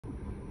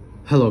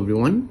Hello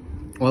everyone,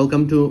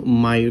 welcome to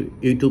my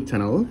YouTube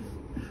channel.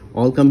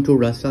 Welcome to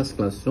Rashel's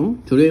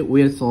classroom. Today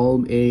we will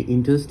solve a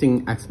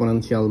interesting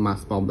exponential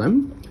math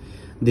problem.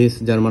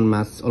 This German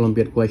maths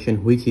Olympiad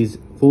question, which is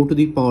 4 to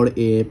the power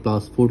a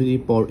plus 4 to the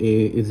power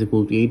a is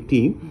equal to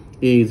 80.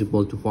 A is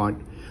equal to what?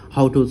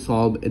 How to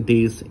solve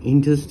this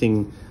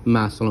interesting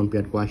maths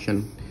Olympiad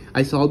question?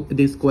 I solved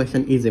this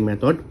question is a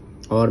method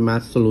or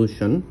math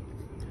solution.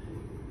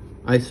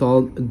 I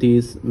solved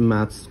this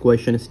maths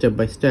question step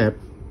by step.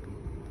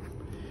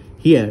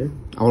 Here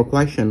our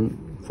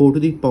question 4 to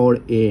the power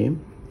a,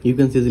 you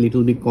can see is a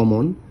little bit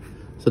common,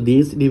 so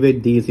this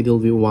divide this, it will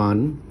be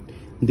 1,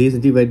 this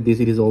divide this,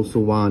 it is also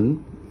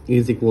 1,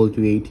 is equal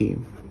to 80.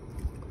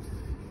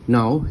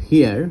 Now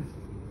here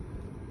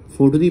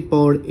 4 to the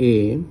power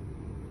a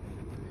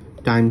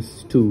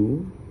times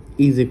 2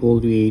 is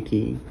equal to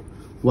 80.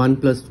 1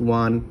 plus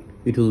 1,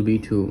 it will be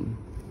 2.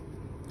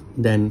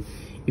 Then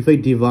if I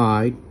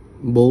divide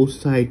both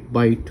sides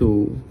by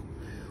 2,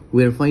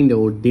 we'll find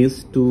out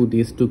these two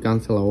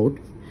cancel out.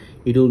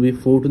 It will be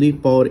 4 to the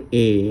power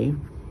a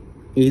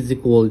is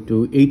equal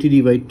to 80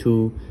 divided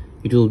 2,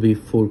 it will be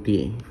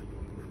 40.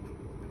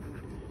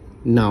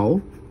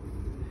 Now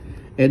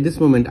at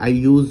this moment I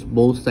use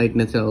both side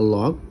natural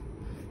log,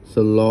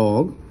 so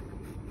log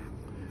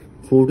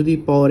 4 to the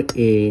power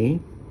a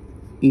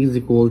is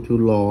equal to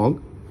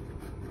log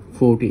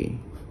 40.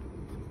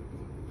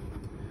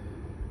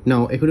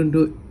 Now according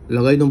to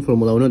logarithm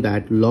formula, we know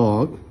that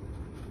log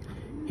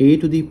a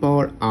to the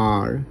power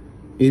r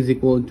is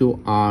equal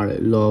to r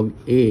log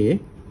a.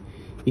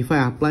 If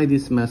I apply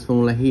this math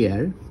formula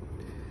here,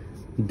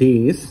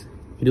 this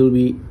it will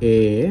be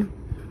a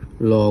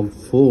log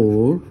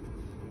 4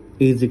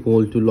 is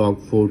equal to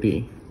log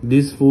 40.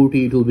 This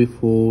 40, it will be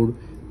 4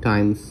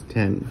 times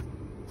 10.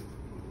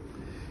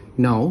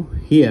 Now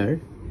here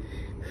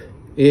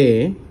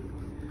a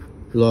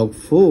log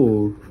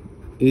 4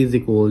 is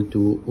equal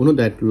to, you know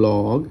that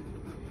log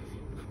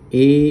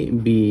a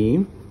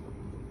b,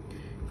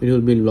 it will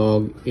be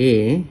log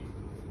a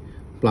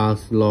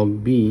plus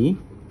log b.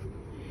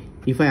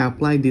 If I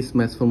apply this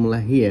math formula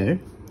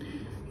here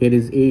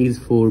is a is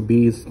 4,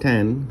 b is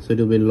 10, so it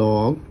will be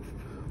log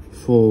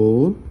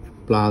 4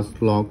 plus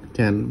log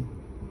 10.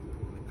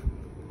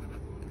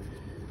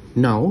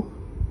 Now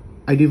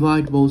I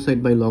divide both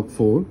sides by log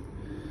 4.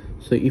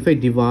 So if I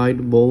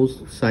divide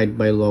both sides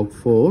by log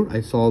 4,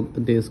 I solve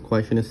this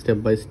question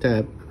step by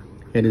step.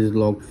 Here is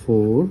log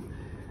 4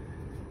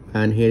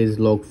 and here is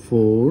log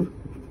 4.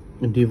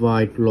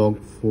 Divide log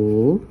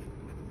 4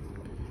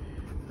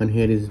 and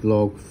here is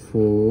log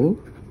 4,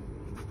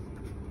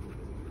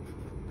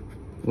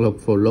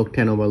 log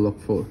 10 over log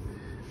 4.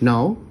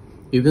 Now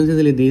you can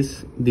see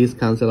this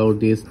cancel out,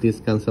 this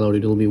cancel out,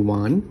 it will be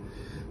 1.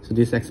 So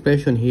this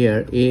expression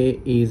here a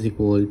is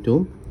equal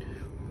to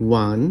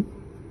 1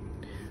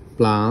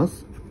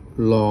 plus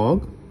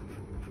log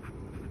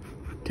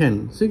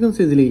 10. So you can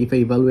see easily, if I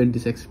evaluate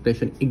this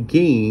expression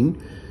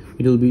again,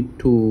 it will be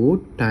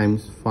 2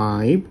 times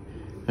 5,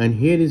 and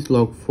here is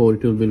log 4,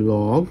 it will be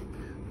log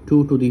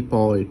 2 to the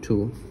power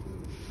 2.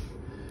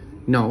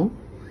 Now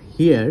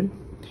here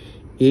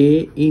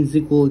a is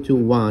equal to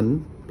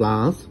 1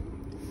 plus,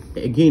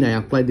 again I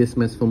apply this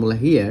math formula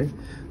here,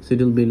 so it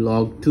will be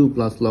log 2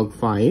 plus log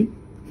 5.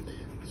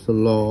 So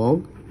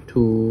log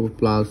 2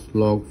 plus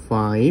log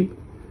 5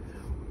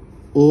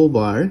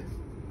 over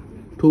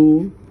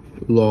 2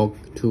 log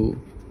 2.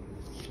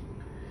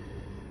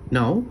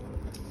 Now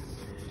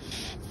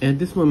at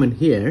this moment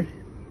here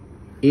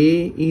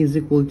a is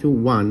equal to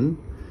 1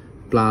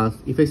 plus,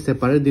 if I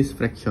separate this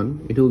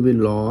fraction, it will be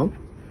log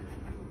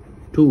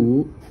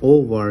 2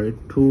 over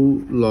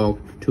 2 log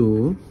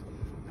 2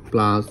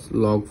 plus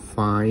log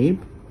 5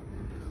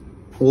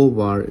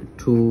 over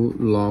 2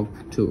 log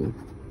 2.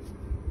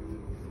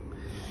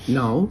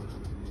 Now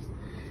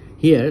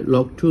here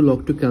log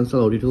 2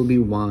 cancel out, it will be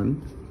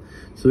 1.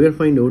 So we are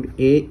finding out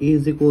a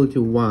is equal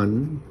to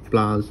 1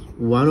 plus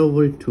 1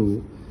 over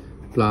 2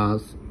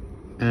 plus,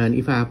 and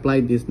if I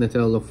apply this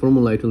natural log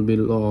formula, it will be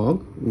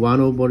log 1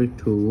 over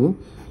 2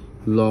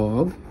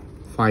 log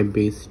 5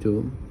 base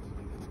 2.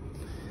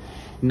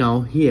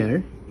 Now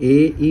here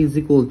a is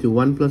equal to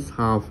 1 plus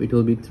half, it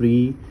will be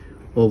 3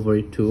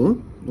 over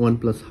 2. 1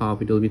 plus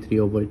half, it will be 3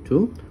 over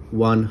 2,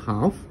 1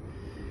 half.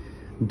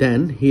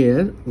 Then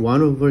here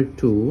 1 over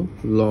 2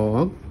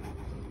 log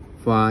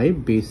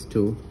 5 base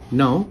 2.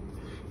 Now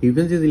you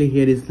can see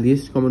here is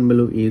least common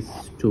value is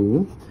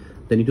 2,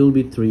 then it will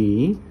be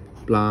 3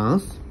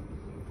 plus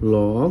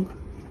log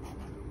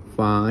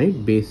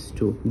 5 base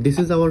 2. This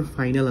is our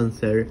final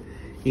answer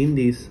in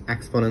this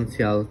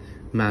exponential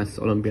maths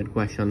Olympiad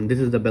question. This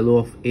is the value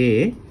of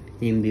a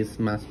in this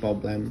math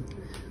problem.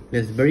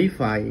 Let's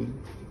verify.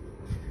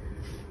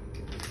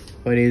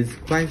 What is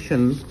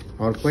question,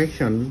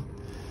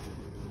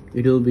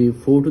 it will be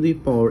 4 to the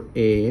power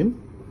a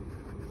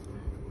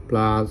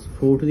plus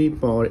 4 to the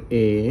power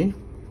a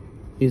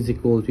is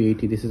equal to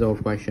 80. This is our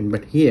question,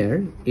 but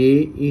here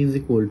a is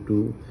equal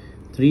to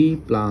 3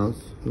 plus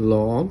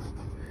log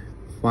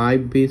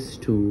 5 base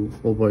 2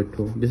 over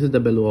 2. This is the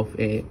value of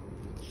a.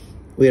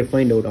 we are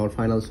find out our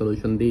final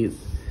solution this.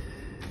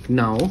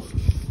 Now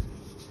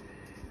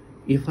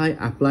if I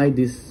apply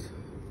this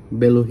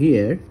value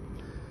here,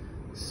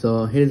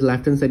 so here is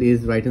left hand side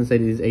is right hand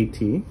side is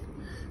 80,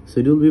 so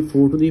it will be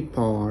 4 to the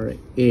power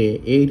a,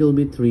 it will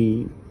be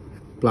 3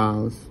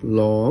 plus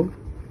log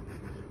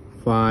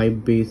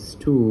 5 base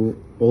 2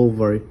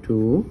 over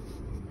 2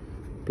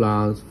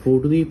 plus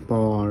 4 to the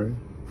power,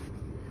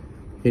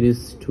 it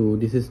is 2,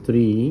 this is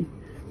 3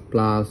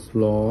 plus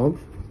log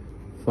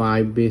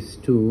 5 base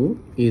 2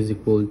 is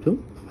equal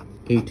to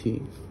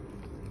 80.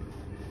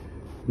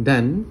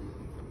 Then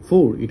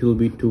 4, it will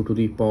be 2 to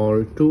the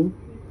power 2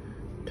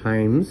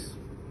 times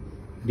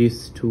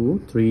this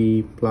 2,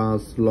 3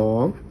 plus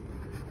log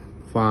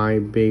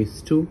 5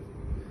 base 2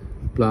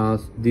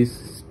 plus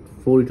this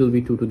 4, it will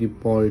be 2 to the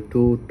power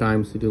 2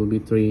 times it will be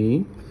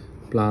 3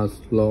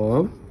 plus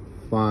log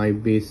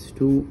 5 base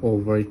 2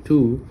 over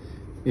 2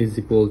 is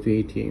equal to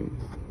 80.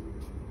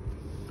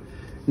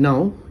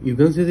 Now you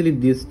can see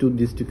this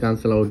to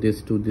cancel out,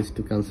 this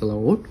to cancel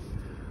out.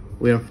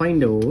 We are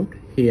find out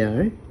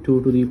here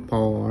 2 to the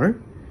power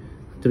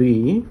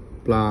 3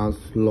 plus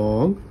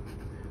log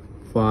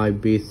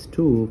 5 base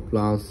 2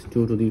 plus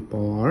 2 to the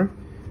power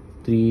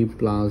 3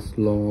 plus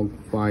log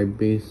 5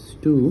 base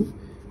 2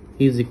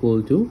 is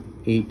equal to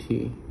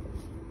 80.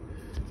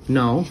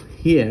 Now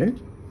here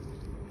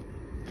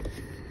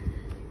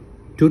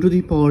 2 to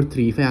the power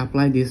 3, if I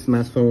apply this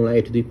mass formula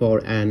a to the power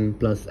n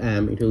plus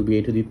m, it will be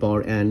a to the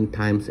power n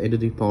times a to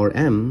the power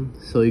m.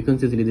 So you can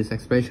see this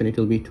expression, it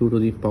will be 2 to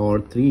the power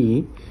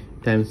 3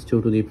 times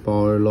 2 to the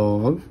power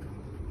log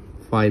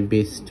 5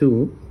 base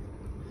 2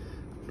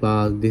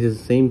 plus this is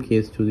the same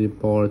case to the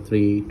power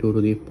 3 2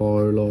 to the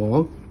power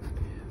log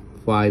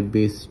 5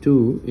 base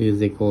 2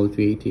 is equal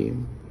to 80.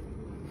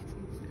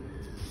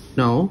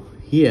 Now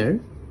here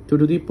 2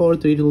 to the power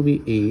 3, it will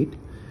be 8.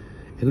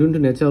 According to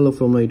natural law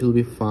formula, it will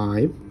be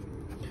 5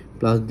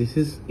 plus this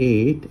is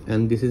 8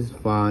 and this is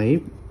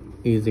 5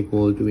 is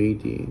equal to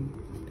 80.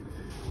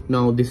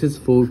 Now this is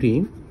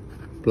 40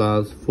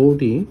 plus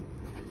 40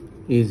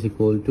 is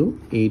equal to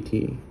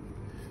 80.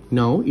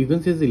 Now you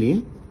can see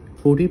easily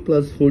 40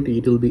 plus 40,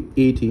 it will be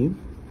 80.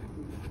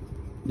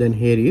 Then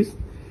here is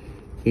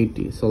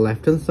 80. So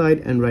left hand side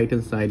and right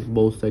hand side,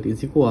 both side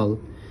is equal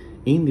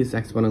in this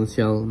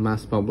exponential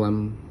math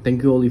problem.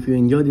 Thank you all. If you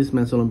enjoy this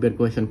math Olympiad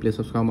question, please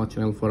subscribe my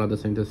channel for other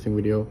interesting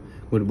video.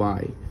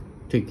 Goodbye,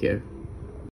 take care.